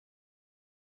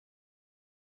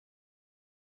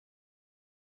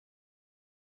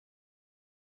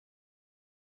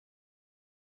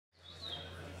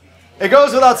It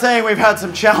goes without saying we've had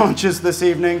some challenges this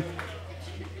evening.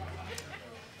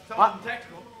 Some of them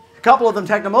technical. A couple of them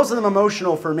technical, most of them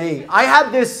emotional for me. I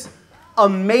had this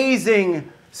amazing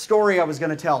story I was going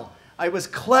to tell. It was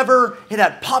clever, it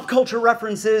had pop culture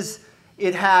references,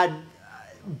 it had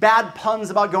bad puns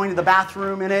about going to the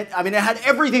bathroom in it. I mean, it had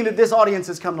everything that this audience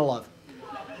has come to love.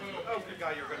 Oh, good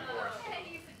God, you're good for us.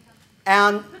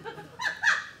 And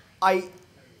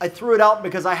I threw it out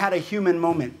because I had a human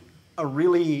moment, a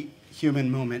really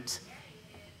human moment.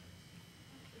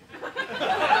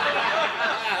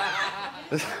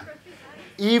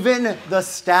 Even the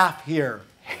staff here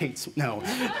hates, no,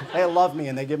 they love me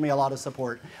and they give me a lot of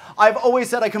support. I've always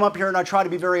said I come up here and I try to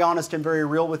be very honest and very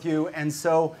real with you, and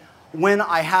so when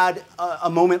I had a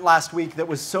moment last week that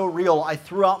was so real, I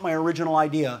threw out my original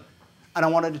idea, and I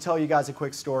wanted to tell you guys a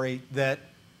quick story that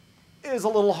is a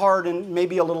little hard and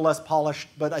maybe a little less polished,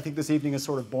 but I think this evening is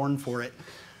sort of born for it.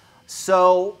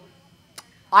 So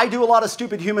I do a lot of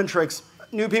stupid human tricks.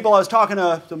 New people, I was talking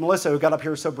to Melissa, who got up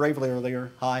here so bravely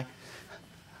earlier. Hi.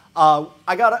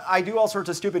 I do all sorts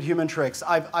of stupid human tricks.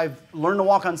 I've learned to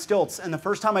walk on stilts, and the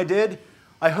first time I did,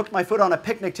 I hooked my foot on a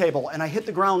picnic table, and I hit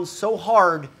the ground so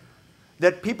hard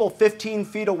that people 15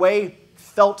 feet away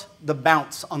felt the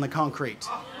bounce on the concrete.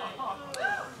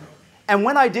 And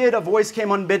when I did, a voice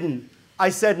came unbidden. I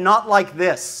said, "Not like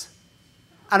this."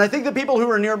 And I think the people who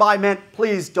were nearby meant,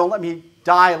 "Please don't let me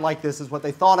die like this," is what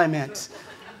they thought I meant.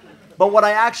 But what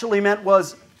I actually meant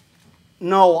was,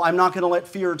 no, I'm not going to let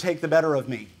fear take the better of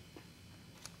me.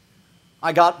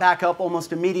 I got back up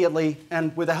almost immediately,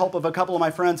 and with the help of a couple of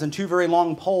my friends and two very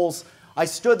long poles, I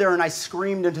stood there and I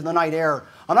screamed into the night air.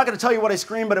 I'm not going to tell you what I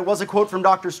screamed, but it was a quote from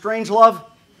Dr. Strangelove.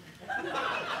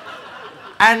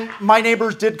 And my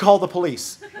neighbors did call the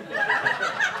police.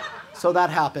 So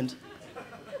that happened.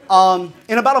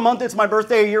 In about a month, it's my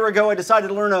birthday a year ago, I decided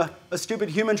to learn a stupid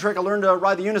human trick. I learned to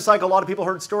ride the unicycle. A lot of people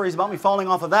heard stories about me falling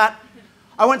off of that.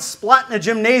 I went splat in a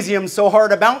gymnasium so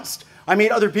hard I bounced. I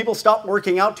made other people stop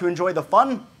working out to enjoy the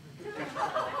fun.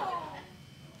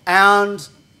 And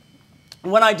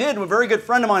when I did, a very good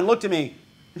friend of mine looked at me,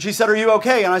 and she said, "Are you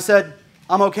okay?" And I said,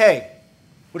 "I'm okay,"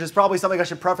 which is probably something I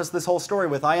should preface this whole story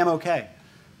with. I am okay.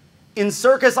 In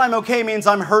circus, I'm okay means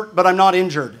I'm hurt, but I'm not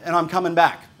injured, and I'm coming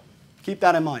back. Keep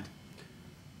that in mind.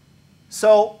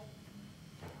 So,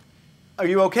 "Are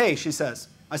you okay?" she says.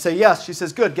 I say, "Yes." She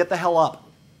says, "Good, get the hell up."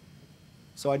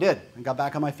 So I did, and got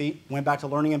back on my feet, went back to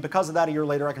learning, and because of that, a year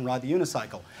later, I can ride the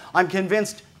unicycle. I'm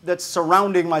convinced that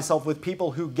surrounding myself with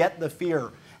people who get the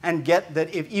fear and get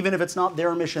that even if it's not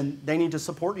their mission, they need to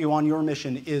support you on your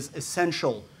mission is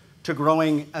essential to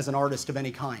growing as an artist of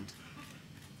any kind.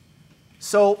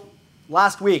 So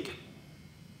last week,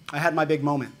 I had my big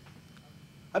moment.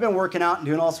 I've been working out and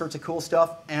doing all sorts of cool stuff,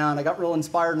 and I got real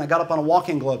inspired, and I got up on a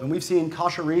walking globe. And we've seen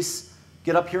Kasha Reese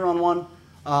get up here on one.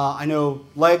 I know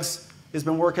Legs has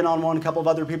been working on one. A couple of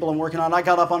other people have been working on it. I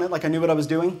got up on it like I knew what I was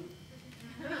doing.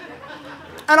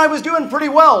 And I was doing pretty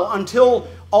well until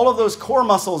all of those core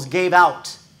muscles gave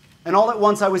out. And all at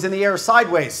once, I was in the air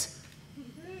sideways.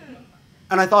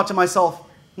 And I thought to myself,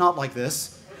 not like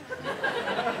this.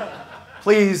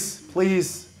 Please,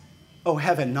 please, oh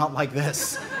heaven, not like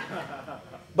this.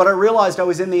 But I realized I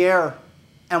was in the air,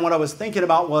 and what I was thinking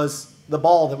about was the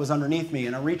ball that was underneath me.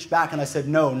 And I reached back and I said,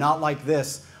 "No, not like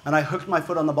this." And I hooked my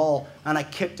foot on the ball, and I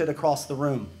kicked it across the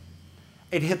room.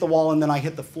 It hit the wall, and then I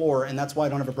hit the floor, and that's why I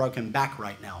don't have a broken back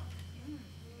right now.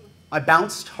 I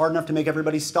bounced hard enough to make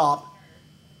everybody stop.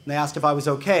 And they asked if I was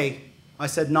okay. I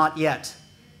said, "Not yet."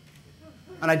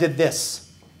 And I did this.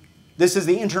 This is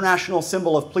the international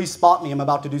symbol of "please spot me, I'm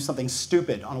about to do something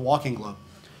stupid" on a walking globe.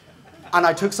 And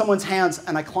I took someone's hands,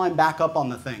 and I climbed back up on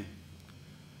the thing.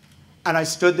 And I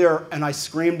stood there, and I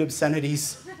screamed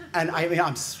obscenities. And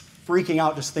I'm freaking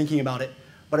out just thinking about it.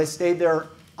 But I stayed there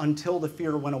until the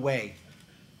fear went away.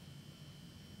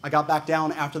 I got back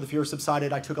down after the fear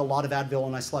subsided. I took a lot of Advil,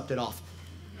 and I slept it off.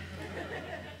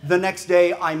 The next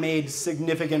day, I made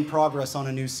significant progress on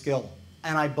a new skill.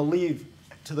 And I believe,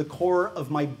 to the core of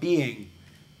my being,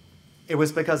 it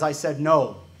was because I said,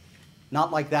 "No,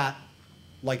 not like that,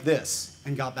 like this,"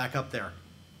 and got back up there.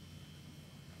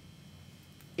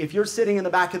 If you're sitting in the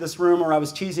back of this room, or I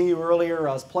was teasing you earlier, or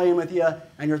I was playing with you,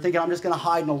 and you're thinking, "I'm just going to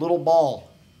hide in a little ball,"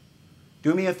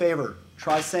 do me a favor.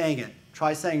 Try saying it.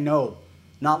 Try saying, "No,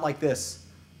 not like this."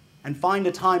 And find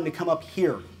a time to come up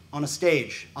here on a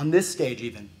stage, on this stage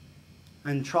even,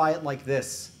 and try it like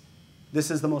this. This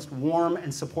is the most warm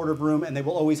and supportive room, and they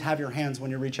will always have your hands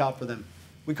when you reach out for them.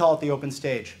 We call it the open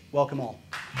stage. Welcome all.